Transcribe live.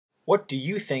What do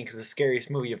you think is the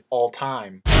scariest movie of all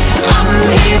time?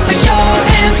 I'm here for your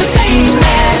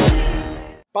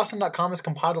entertainment. Boston.com has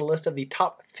compiled a list of the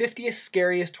top 50th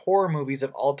scariest horror movies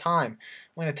of all time.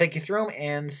 I'm going to take you through them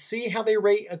and see how they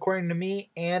rate according to me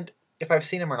and if I've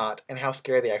seen them or not and how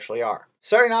scary they actually are.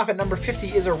 Starting off at number 50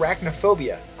 is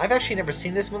Arachnophobia. I've actually never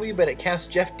seen this movie, but it casts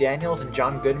Jeff Daniels and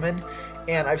John Goodman,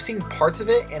 and I've seen parts of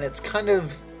it and it's kind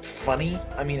of funny.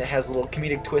 I mean, it has a little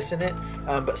comedic twist in it,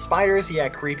 but spiders, yeah,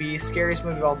 creepy. Scariest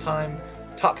movie of all time.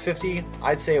 Top 50,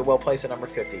 I'd say it well placed at number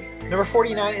 50. Number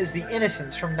 49 is The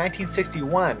Innocents from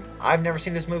 1961. I've never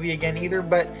seen this movie again either,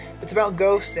 but it's about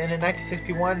ghosts, and in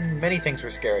 1961, many things were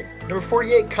scary. Number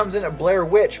 48 comes in at Blair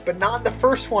Witch, but not the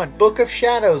first one. Book of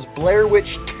Shadows, Blair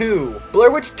Witch 2. Blair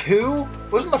Witch 2?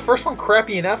 Wasn't the first one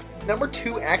crappy enough? Number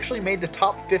 2 actually made the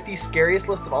top 50 scariest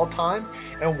list of all time,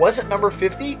 and wasn't number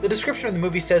 50? The description of the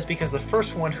movie says, because the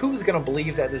first one, who's gonna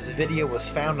believe that this video was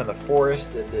found in the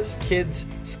forest and this kid's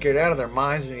scared out of their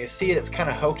minds? When you see it, it's kind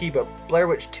of hokey, but Blair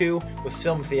Witch 2 was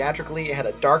filmed theatrically. It had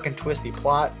a dark and twisty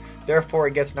plot. Therefore,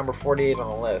 it gets number 48 on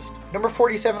the list. Number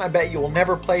 47, I bet you will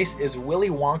never place, is Willy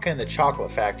Wonka and the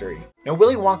Chocolate Factory. Now,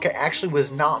 Willy Wonka actually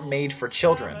was not made for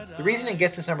children. The reason it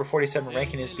gets this number 47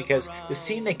 ranking is because the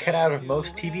scene they cut out of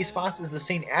most TV spots is the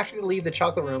scene after they leave the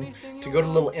chocolate room to go to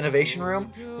the little innovation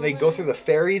room, and they go through the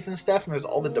fairies and stuff, and there's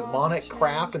all the demonic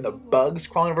crap and the bugs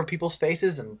crawling over people's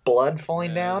faces and blood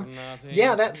falling down.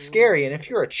 Yeah, that's scary, and if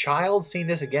you're a child seeing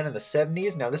this again in the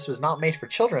 70s, now this was not made for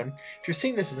children, if you're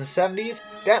seeing this in the 70s,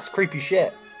 that's creepy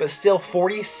shit. But still,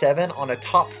 47 on a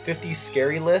top 50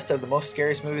 scary list of the most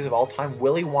scariest movies of all time,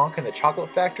 Willy Wonka and the Chocolate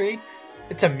Factory.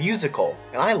 It's a musical,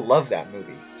 and I love that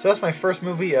movie. So that's my first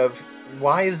movie of,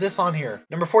 why is this on here?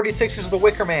 Number 46 is The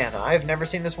Wicker Man. I've never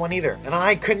seen this one either. And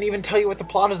I couldn't even tell you what the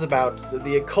plot is about.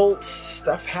 The occult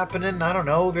stuff happening, I don't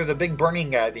know, there's a big burning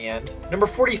guy at the end. Number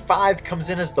 45 comes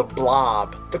in as The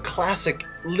Blob. The classic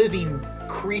living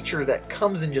creature that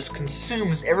comes and just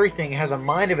consumes everything, has a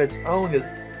mind of its own, this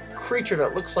creature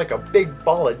that looks like a big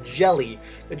ball of jelly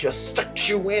that just sucks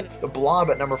you in. The Blob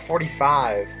at number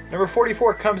 45. Number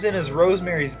 44 comes in as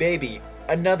Rosemary's Baby.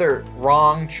 Another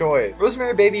wrong choice.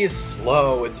 Rosemary Baby is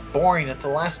slow, it's boring until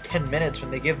the last 10 minutes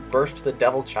when they give birth to the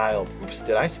devil child. Oops,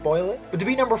 did I spoil it? But to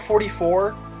be number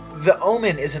 44, The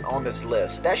Omen isn't on this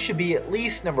list. That should be at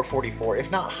least number 44,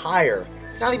 if not higher.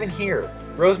 It's not even here.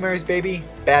 Rosemary's Baby,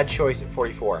 bad choice at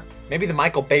 44. Maybe the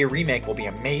Michael Bay remake will be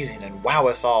amazing and wow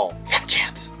us all. Fat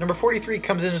chance! Number 43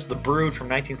 comes in as The Brood from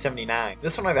 1979.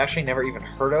 This one I've actually never even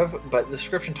heard of, but the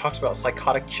description talks about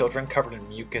psychotic children covered in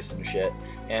mucus and shit,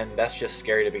 and that's just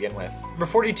scary to begin with. Number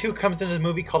 42 comes in as a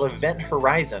movie called Event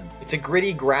Horizon. It's a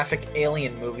gritty, graphic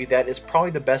alien movie that is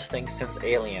probably the best thing since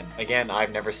Alien. Again,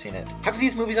 I've never seen it. Half of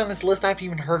these movies on this list I haven't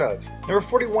even heard of. Number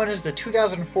 41 is the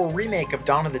 2004 remake of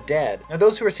Dawn of the Dead. Now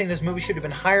those who are saying this movie should have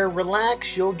been higher,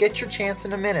 relax, you'll get your chance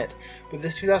in a minute. But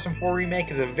this 2004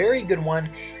 remake is a very good one,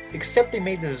 except they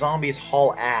made the zombies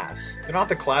haul ass. They're not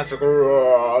the classic,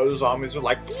 the zombies are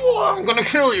like, I'm gonna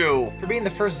kill you! For being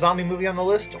the first zombie movie on the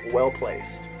list, well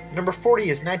placed. Number 40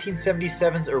 is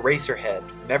 1977's Eraserhead.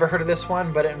 Never heard of this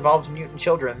one, but it involves mutant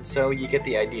children, so you get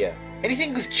the idea.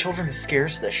 Anything with children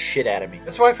scares the shit out of me.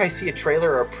 That's why if I see a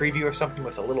trailer or a preview or something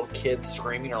with a little kid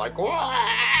screaming or like,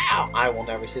 wow, I will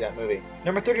never see that movie.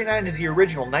 Number 39 is the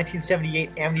original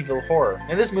 1978 Amityville Horror.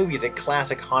 Now this movie is a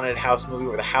classic haunted house movie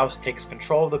where the house takes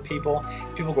control of the people.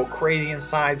 People go crazy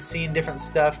inside, seeing different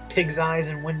stuff, pig's eyes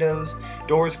in windows,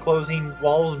 doors closing,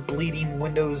 walls bleeding,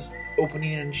 windows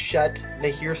opening and shut.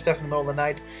 They hear stuff in the middle of the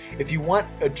night. If you want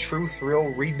a true thrill,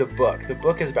 read the book. The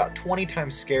book is about 20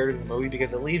 times scarier than the movie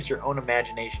because it leaves your own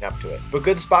imagination up to it. But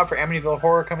good spot for Amityville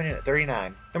Horror coming in at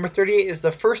 39. Number 38 is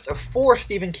the first of 4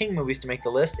 Stephen King movies to make the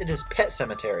list. It is Pet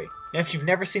Sematary. Now if you've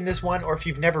never seen this one or if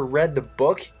you've never read the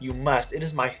book, you must. It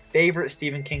is my favorite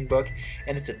Stephen King book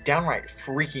and it's a downright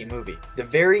freaky movie. The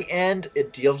very end,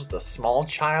 it deals with a small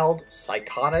child,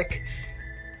 psychotic.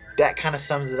 That kind of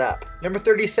sums it up. Number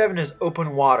 37 is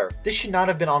Open Water. This should not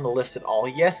have been on the list at all.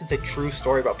 Yes, it's a true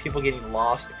story about people getting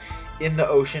lost in the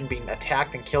ocean, being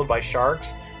attacked and killed by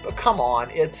sharks, but come on,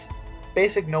 it's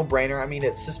basic no-brainer. I mean,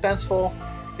 it's suspenseful.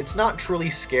 It's not truly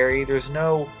scary. There's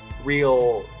no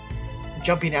real things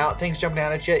jumping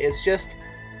out at you. It's just,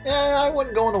 I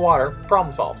wouldn't go in the water.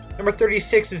 Problem solved. Number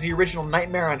 36 is the original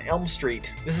Nightmare on Elm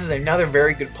Street. This is another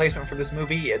very good placement for this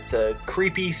movie. It's a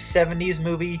creepy 70s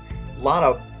movie. A lot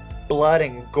of blood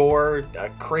and gore, a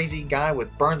crazy guy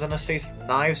with burns on his face with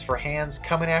knives for hands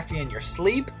coming after you in your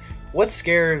sleep. What's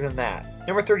scarier than that?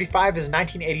 Number 35 is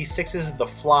 1986's The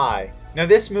Fly. Now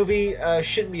this movie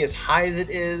shouldn't be as high as it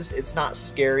is. It's not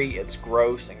scary, it's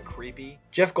gross and creepy.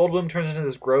 Jeff Goldblum turns into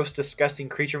this gross, disgusting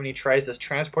creature when he tries this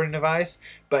transporting device,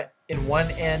 but in one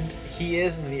end he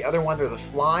is, and in the other one there's a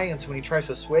fly, and so when he tries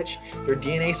to switch, their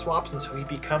DNA swaps, and so he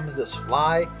becomes this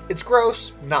fly. It's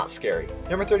gross, not scary.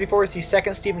 Number 34 is the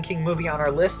second Stephen King movie on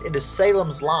our list. It is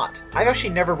Salem's Lot. I've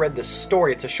actually never read this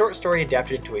story. It's a short story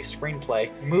adapted into a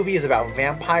screenplay. The movie is about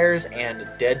vampires and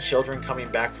dead children coming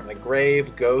back from the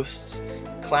grave, ghosts,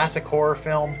 classic horror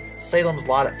film. Salem's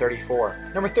Lot at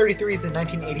 34. Number 33 is the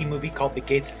 1980 movie called The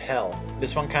Gates of Hell.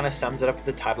 This one kind of sums it up with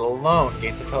the title alone.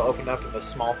 Gates of Hell open up in this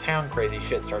small town, crazy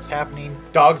shit starts happening.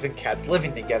 Dogs and cats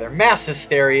living together, mass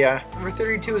hysteria. Number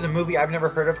 32 is a movie I've never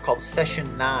heard of called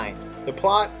Session 9. The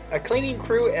plot, a cleaning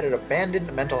crew at an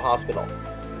abandoned mental hospital.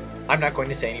 I'm not going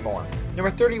to say any more. Number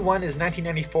 31 is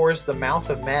 1994's The Mouth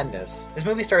of Madness. This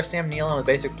movie stars Sam Neill, and the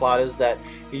basic plot is that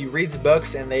he reads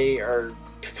books and they are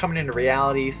coming into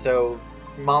reality, so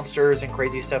monsters and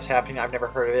crazy stuff's happening. I've never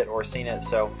heard of it or seen it,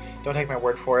 so don't take my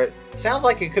word for it. Sounds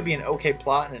like it could be an okay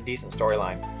plot and a decent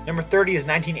storyline. Number 30 is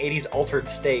 1980's Altered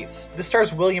States. This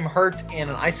stars William Hurt in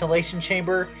an isolation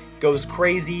chamber, goes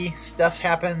crazy, stuff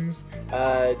happens,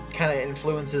 kind of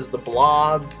influences the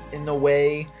Blob in the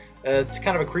way. It's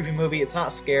kind of a creepy movie. It's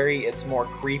not scary, it's more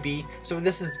creepy. So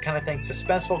this is the kind of thing,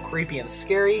 suspenseful, creepy, and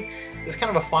scary. There's kind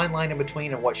of a fine line in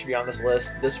between of what should be on this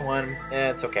list. This one,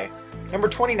 it's okay. Number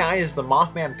 29 is The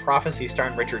Mothman Prophecy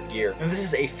starring Richard Gere. Now, this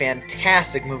is a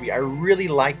fantastic movie. I really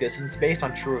like this, and it's based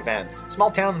on true events.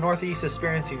 Small town in the Northeast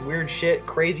experiencing weird shit,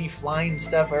 crazy flying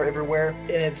stuff everywhere,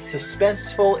 and it's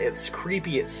suspenseful, it's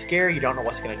creepy, it's scary, you don't know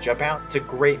what's going to jump out. It's a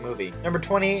great movie. Number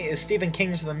 20 is Stephen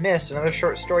King's The Mist, another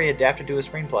short story adapted to a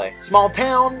screenplay. Small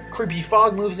town, creepy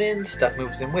fog moves in, stuff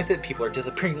moves in with it, people are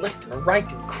disappearing left and right,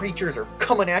 and creatures are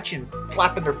coming at you and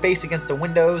flapping their face against the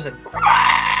windows, and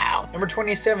Number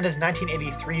 27 is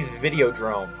 1983's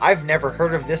Videodrome. I've never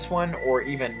heard of this one or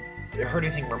even heard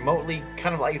anything remotely. It's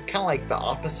kind of like the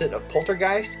opposite of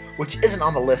Poltergeist, which isn't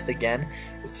on the list again.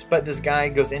 But this guy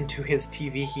goes into his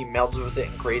TV, he melds with it,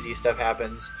 and crazy stuff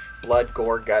happens. Blood,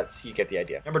 gore, guts, you get the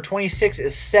idea. Number 26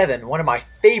 is Seven, one of my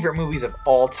favorite movies of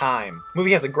all time. The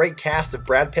movie has a great cast of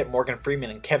Brad Pitt, Morgan Freeman,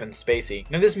 and Kevin Spacey.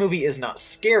 Now this movie is not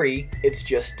scary, it's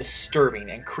just disturbing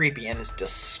and creepy and is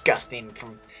disgusting,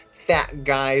 from fat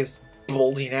guys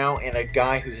bulging out and a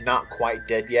guy who's not quite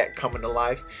dead yet coming to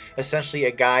life. Essentially,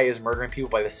 a guy is murdering people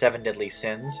by the 7 deadly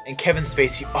sins. And Kevin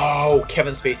Spacey,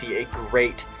 a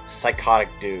great psychotic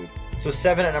dude. So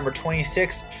 7 at number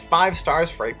 26, 5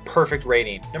 stars for a perfect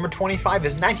rating. Number 25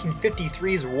 is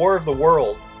 1953's War of the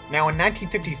World. Now in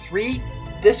 1953,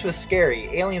 this was scary.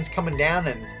 Aliens coming down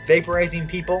and vaporizing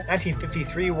people.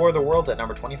 1953 War of the World at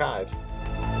number 25.